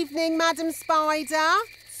 Good evening, Madam Spider.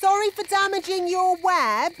 Sorry for damaging your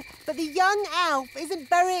web, but the young elf isn't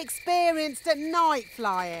very experienced at night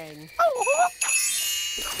flying.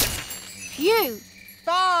 Phew.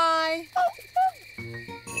 Bye.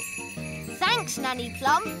 Thanks, Nanny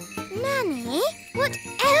Plum. Nanny, what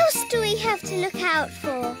else do we have to look out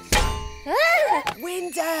for? Ah!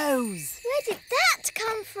 Windows. Where did that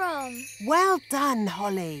come from? Well done,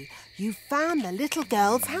 Holly. You found the little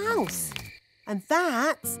girl's house. And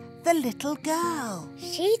that's the little girl.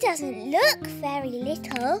 She doesn't look very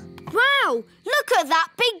little. Wow, look at that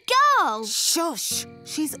big girl. Shush!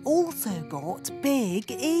 She's also got big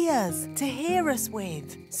ears to hear us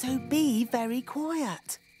with. So be very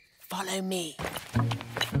quiet. Follow me.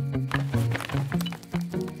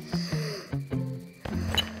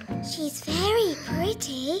 She's very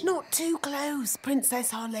pretty. Not too close,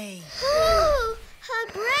 Princess Holly. Oh,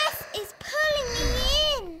 her breath is pulling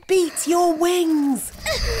me in. Beat your wings.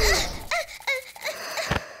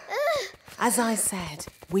 As I said,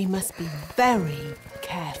 we must be very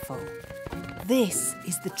careful. This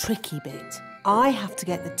is the tricky bit. I have to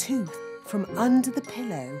get the tooth from under the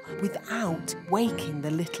pillow without waking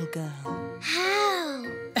the little girl. How?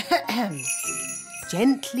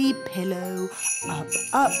 Gently pillow, up,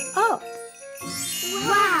 up, up.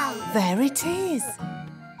 Wow! There it is.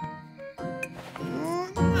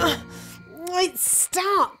 It's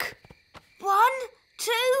stuck. 1,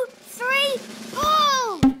 2, 3,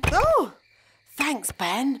 pull! Oh, thanks,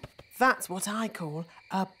 Ben. That's what I call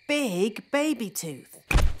a big baby tooth.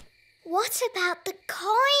 What about the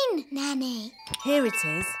coin, Nanny? Here it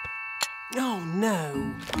is. Oh,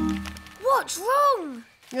 no. What's wrong?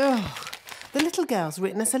 Oh, the little girl's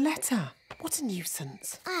written us a letter. What a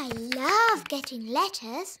nuisance. I love getting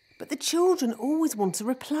letters. But the children always want a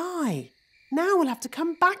reply. Now we'll have to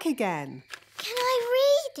come back again. Can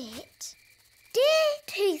I read it? Dear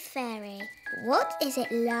Tooth Fairy, what is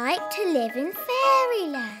it like to live in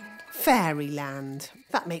fairyland? Fairyland.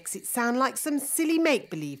 That makes it sound like some silly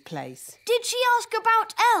make-believe place. Did she ask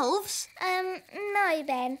about elves? No,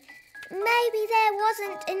 Ben. Maybe there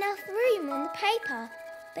wasn't enough room on the paper.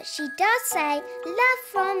 But she does say, love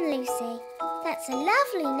from Lucy. That's a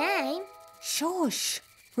lovely name. Shush.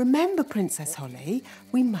 Remember, Princess Holly,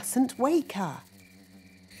 we mustn't wake her.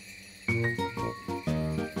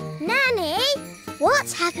 Nanny,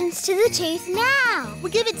 what happens to the tooth now? We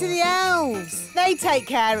give it to the elves. They take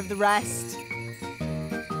care of the rest.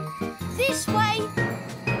 This way.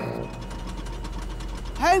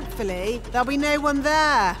 Hopefully, there'll be no one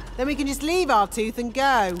there. Then we can just leave our tooth and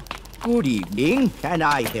go. Good evening. Can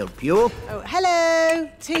I help you? Oh, hello.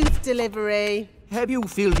 Tooth delivery. Have you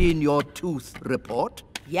filled in your tooth report?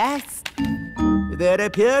 Yes. There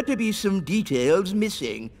appear to be some details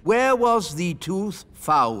missing. Where was the tooth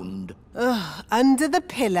found? Under the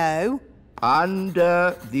pillow.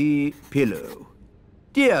 Under the pillow.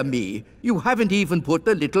 Dear me, you haven't even put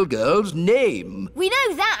the little girl's name. We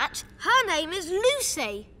know that. Her name is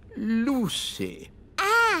Lucy. Lucy.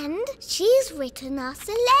 And she's written us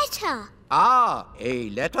a letter. Ah, a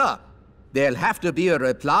letter. There'll have to be a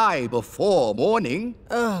reply before morning.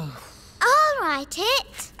 Oh. I'll write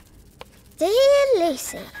it. Dear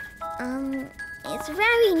Lucy, it's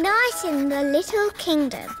very nice in the little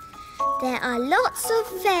kingdom. There are lots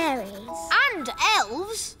of fairies. And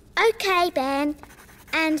elves. OK, Ben.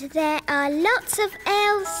 And there are lots of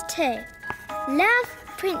elves too. Love,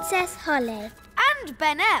 Princess Holly. And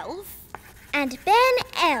Ben Elf. And Ben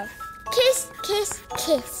Elf. Kiss, kiss,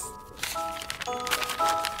 kiss.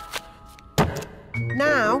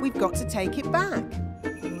 Now we've got to take it back.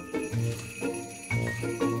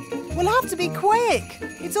 We'll have to be quick.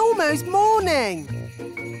 It's almost morning.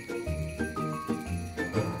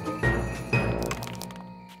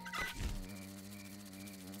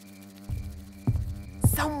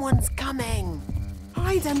 Someone's coming.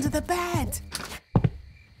 Hide under the bed.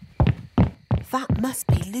 That must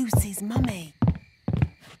be Lucy's mummy.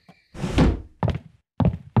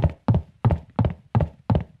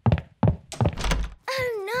 Oh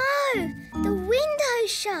no! The window's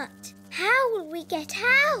shut. How will we get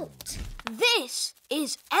out? This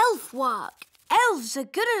is elf work. Elves are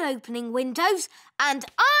good at opening windows, and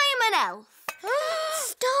I'm an elf.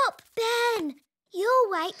 Stop, Ben. You'll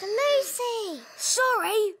wake Lucy.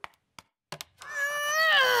 Sorry.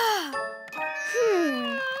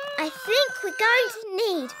 I think we're going to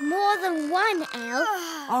need more than one elf.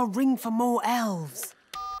 I'll ring for more elves.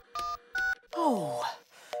 Oh,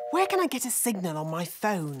 where can I get a signal on my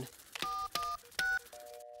phone?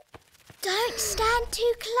 Don't stand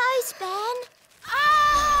too close, Ben.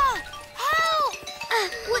 Ah! Help!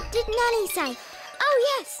 What did Nanny say?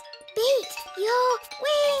 Oh, yes. Beat your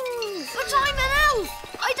wings. But I'm an elf.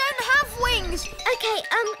 I don't have wings. OK,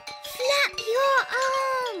 flap your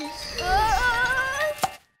arms.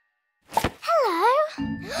 Hello.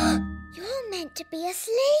 You're meant to be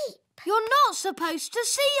asleep. You're not supposed to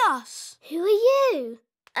see us. Who are you?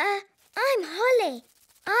 I'm Holly.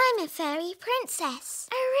 I'm a fairy princess.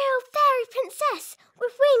 A real fairy princess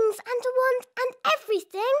with wings and a wand and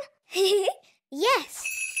everything. Yes.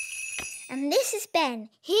 And this is Ben.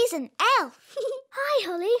 He's an elf. Hi,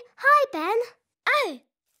 Holly. Hi, Ben. Oh,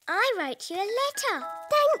 I wrote you a letter.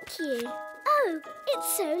 Thank you. Oh,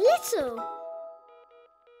 it's so little.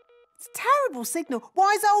 It's a terrible signal.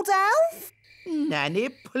 Wise old elf? Nanny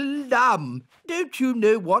Plum, don't you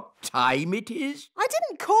know what time it is? I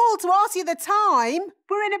didn't call to ask you the time.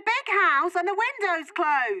 We're in a big house and the window's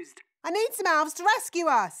closed. I need some elves to rescue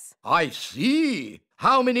us. I see.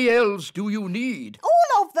 How many elves do you need?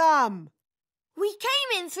 All of them. We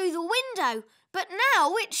came in through the window, but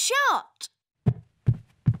now it's shut.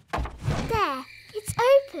 There, it's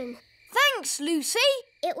open. Thanks, Lucy.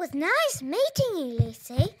 It was nice meeting you,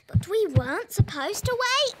 Lucy, but we weren't supposed to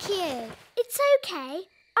wake you. It's OK.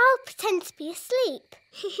 I'll pretend to be asleep.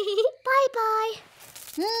 Bye-bye.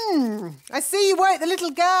 I see you woke the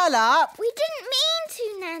little girl up. We didn't mean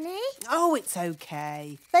to, Nanny. Oh, it's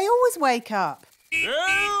OK. They always wake up.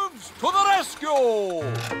 Elves to the rescue!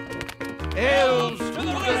 Elves to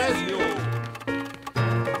the rescue!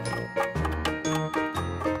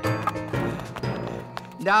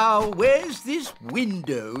 Now, where's this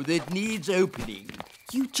window that needs opening?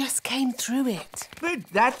 You just came through it. But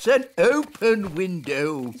that's an open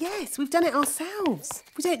window. Yes, we've done it ourselves.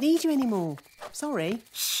 We don't need you anymore. Sorry.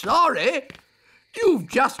 Sorry? You've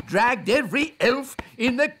just dragged every elf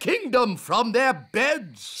in the kingdom from their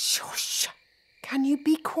beds. Shush. Can you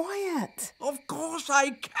be quiet? Of course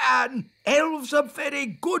I can. Elves are very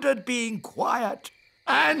good at being quiet.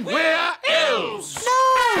 And we're elves!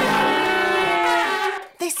 No!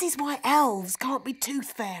 This is why elves can't be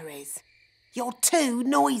tooth fairies. You're too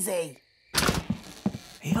noisy. Are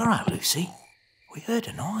you all right, Lucy? We heard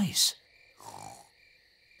a noise.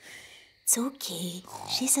 It's OK.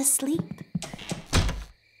 She's asleep.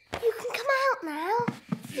 You can come out now.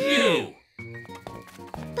 You!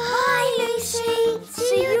 Bye, Lucy.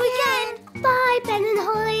 See you again. Bye, Ben and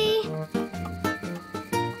Holly.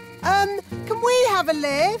 Can we have a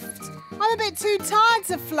lift? I'm a bit too tired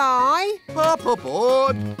to fly. Up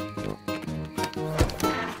aboard.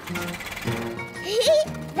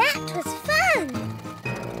 That was fun.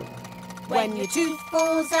 When your tooth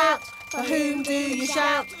falls out, for whom do you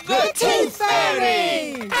shout? The Tooth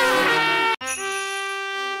Fairy!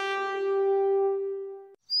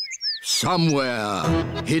 Somewhere,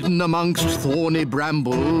 hidden amongst thorny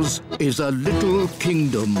brambles, is a little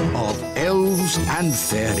kingdom of elves and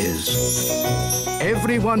fairies.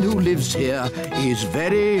 Everyone who lives here is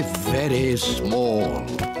very, very small.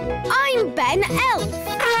 I'm Ben Elf.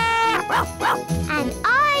 And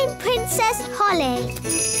I'm Princess Holly.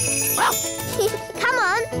 Come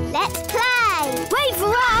on, let's play. Wait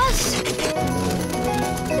for us.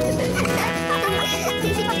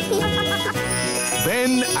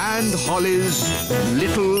 Ben and Holly's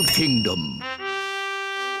Little Kingdom.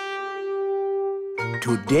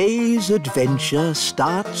 Today's adventure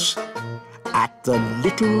starts at the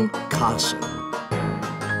little castle.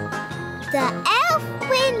 The elf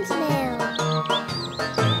windmill.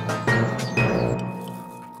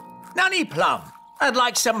 Nanny Plum, I'd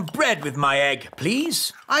like some bread with my egg,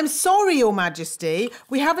 please. I'm sorry, Your Majesty.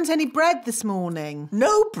 We haven't any bread this morning.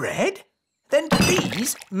 No bread? Then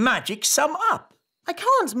please magic some up. I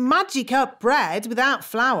can't magic up bread without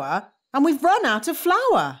flour, and we've run out of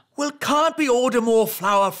flour. Well, can't we order more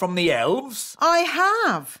flour from the elves? I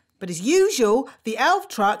have, but as usual, the elf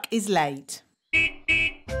truck is late. Nanny,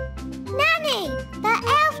 the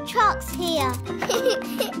elf truck's here.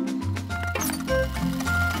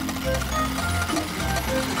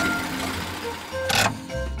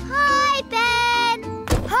 Hi, Ben.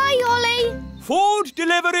 Hi, Holly. Food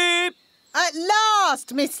delivery! At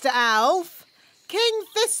last, Mr. Elf. King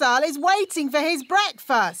Thistle is waiting for his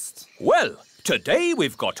breakfast. Well, today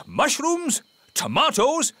we've got mushrooms,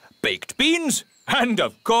 tomatoes, baked beans, and,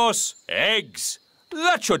 of course, eggs.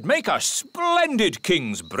 That should make a splendid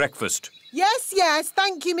king's breakfast. Yes,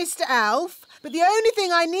 thank you, Mr. Elf. But the only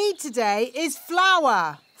thing I need today is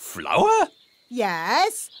flour. Flour?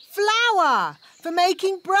 Yes, flour for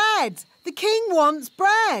making bread. The king wants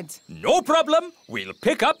bread. No problem. We'll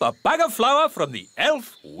pick up a bag of flour from the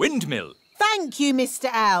elf windmill. Thank you, Mr.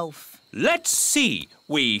 Elf. Let's see.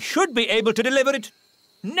 We should be able to deliver it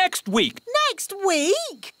next week. Next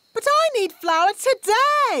week? But I need flour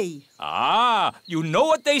today. Ah, you know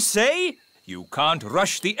what they say? You can't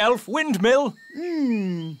rush the elf windmill.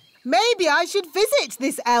 Maybe I should visit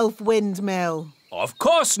this elf windmill. Of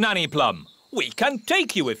course, Nanny Plum. We can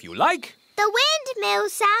take you if you like. The windmill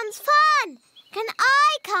sounds fun. Can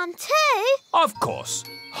I come too? Of course.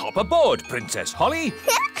 Hop aboard, Princess Holly.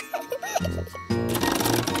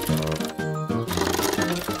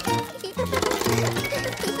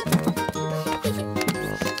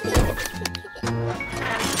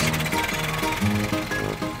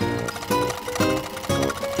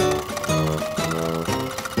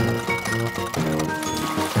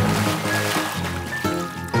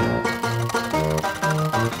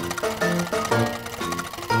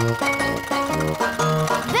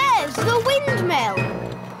 There's the windmill.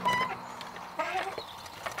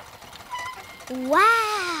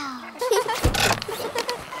 Wow.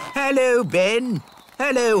 Hello, Ben.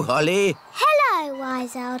 Hello, Holly. Hello,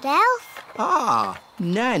 wise old elf. Ah,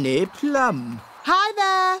 Nanny Plum. Hi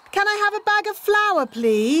there. Can I have a bag of flour,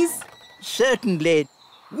 please? Certainly.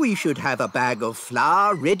 We should have a bag of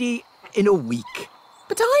flour ready in a week.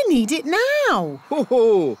 But I need it now. Ho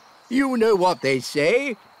ho! You know what they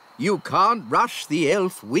say. You can't rush the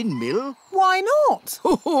elf windmill. Why not?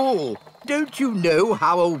 Ho ho! Don't you know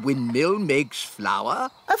how a windmill makes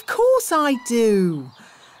flour? Of course I do.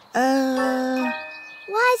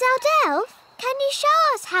 Wise old elf, can you show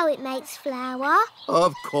us how it makes flour?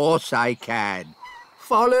 Of course I can.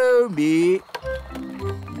 Follow me.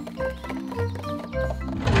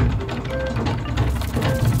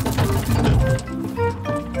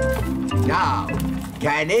 Now,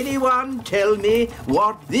 can anyone tell me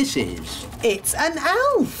what this is? It's an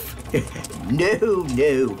elf. No,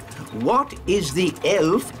 no. What is the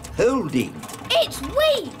elf holding? It's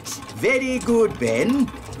wheat. Very good, Ben.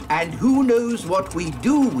 And who knows what we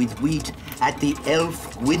do with wheat at the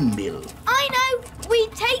elf windmill? I know. We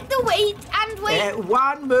take the wheat and we...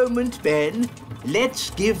 One moment, Ben.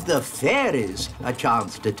 Let's give the fairies a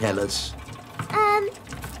chance to tell us.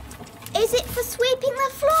 Is it for sweeping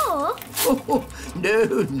the floor? Oh, no,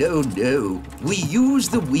 no, no. We use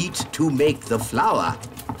the wheat to make the flour.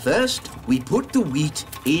 First, we put the wheat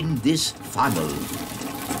in this funnel.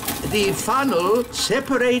 The funnel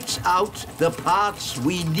separates out the parts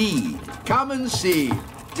we need. Come and see.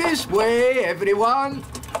 This way, everyone.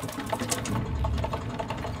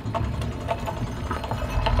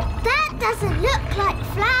 That doesn't look like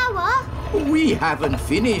flour. We haven't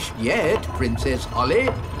finished yet, Princess Holly.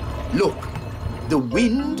 Look, the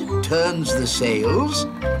wind turns the sails.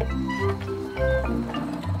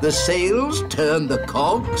 The sails turn the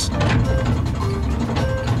cogs.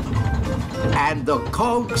 And the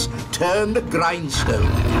cogs turn the grindstone.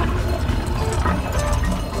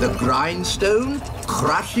 The grindstone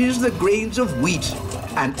crushes the grains of wheat,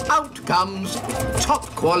 and out comes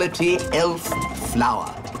top-quality elf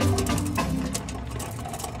flour.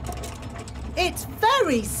 It's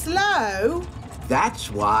very slow.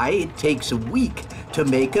 That's why it takes a week to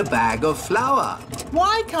make a bag of flour.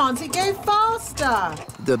 Why can't it go faster?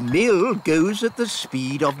 The mill goes at the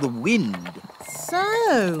speed of the wind.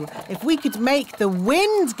 So, if we could make the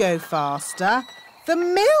wind go faster, the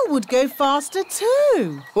mill would go faster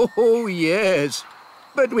too. Oh, yes.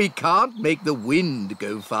 But we can't make the wind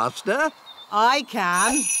go faster. I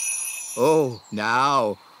can. Oh,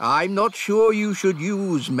 now, I'm not sure you should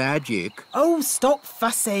use magic. Oh, stop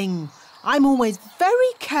fussing. I'm always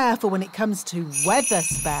very careful when it comes to weather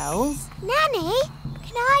spells. Nanny,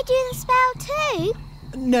 can I do the spell too?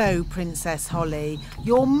 No, Princess Holly.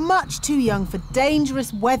 You're much too young for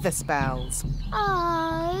dangerous weather spells.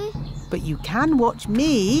 Oh. But you can watch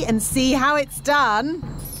me and see how it's done.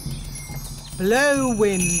 Blow,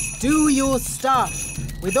 winds, do your stuff.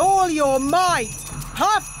 With all your might.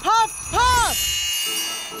 Puff, puff, puff!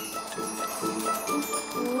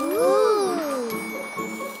 Ooh.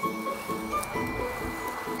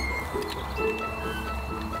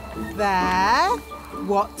 There.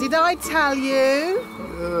 What did I tell you?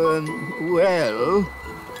 Well...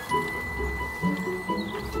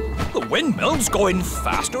 The windmill's going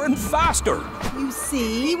faster and faster. You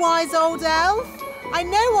see, wise old elf? I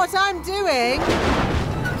know what I'm doing.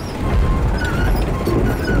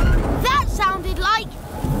 That sounded like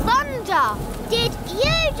thunder. Did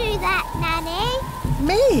you do that, Nanny?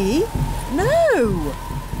 Me? No.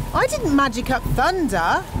 I didn't magic up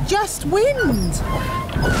thunder, just wind.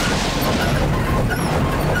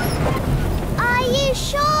 Are you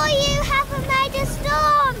sure you haven't made a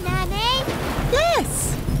storm, Nanny?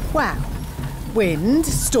 Yes. Well, wind,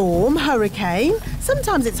 storm, hurricane.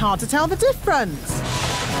 Sometimes it's hard to tell the difference.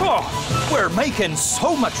 Oh, we're making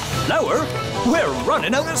so much flour, we're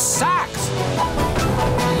running out of sacks.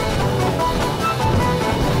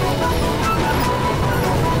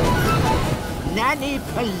 Nanny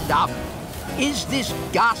Plum, is this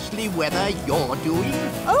ghastly weather you're doing?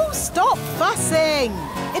 Oh, stop fussing.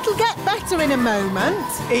 It'll get better in a moment.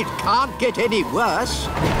 It can't get any worse.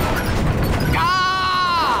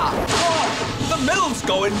 Ah! Oh, the mill's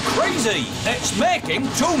going crazy. It's making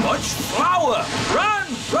too much flour. Run,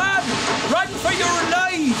 run, run for your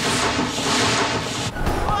lives.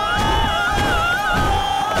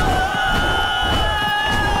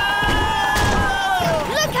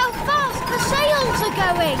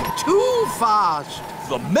 Too fast!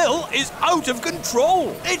 The mill is out of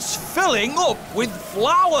control. It's filling up with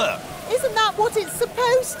flour. Isn't that what it's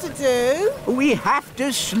supposed to do? We have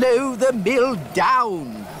to slow the mill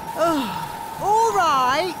down. All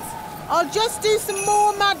right. I'll just do some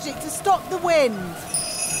more magic to stop the wind.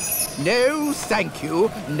 No, thank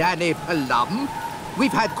you, Nanny Plum.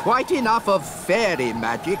 We've had quite enough of fairy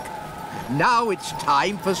magic. Now it's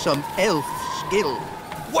time for some elf skill.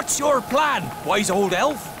 What's your plan, wise old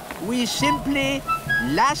elf? We simply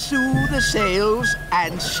lasso the sails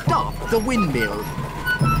and stop the windmill.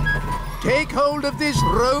 Take hold of this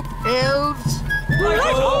rope, elves.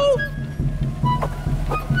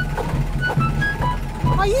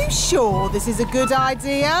 Are you sure this is a good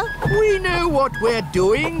idea? We know what we're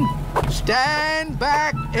doing. Stand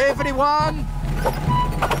back, everyone.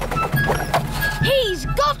 He's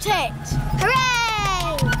got it!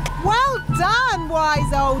 Hooray! Well done,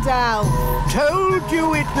 wise old elf. Told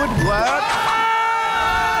you it would work.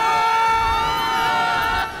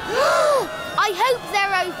 I hope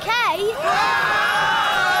they're okay.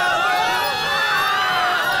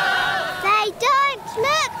 They don't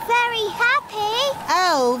look very happy.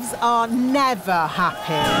 Elves are never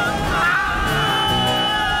happy.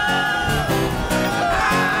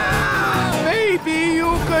 Maybe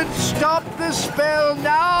you could stop the spell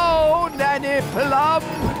now, Nanny Plum.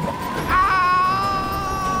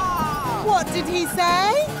 What did he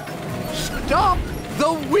say? Stop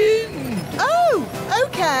the wind! Oh,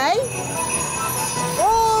 OK.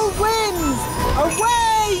 All winds,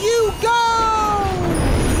 away you go!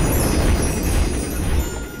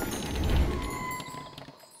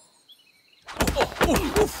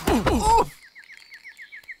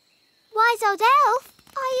 Wise old elf,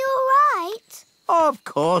 are you all right? Of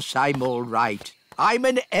course I'm all right. I'm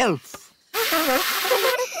an elf.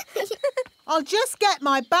 I'll just get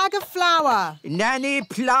my bag of flour. Nanny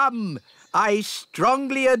Plum, I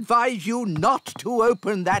strongly advise you not to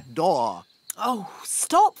open that door. Oh,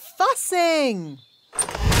 stop fussing.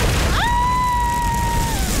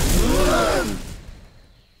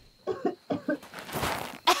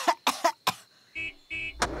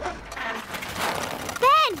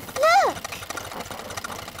 Ben, look!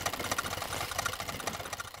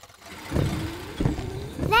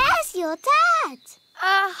 There's your dad.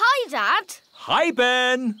 Hi, Dad. Hi,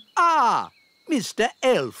 Ben. Ah, Mr.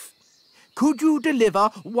 Elf. Could you deliver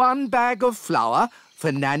one bag of flour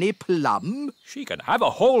for Nanny Plum? She can have a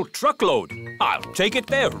whole truckload. I'll take it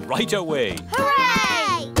there right away.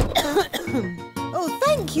 Hooray! Oh,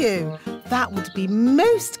 thank you. That would be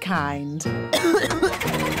most kind.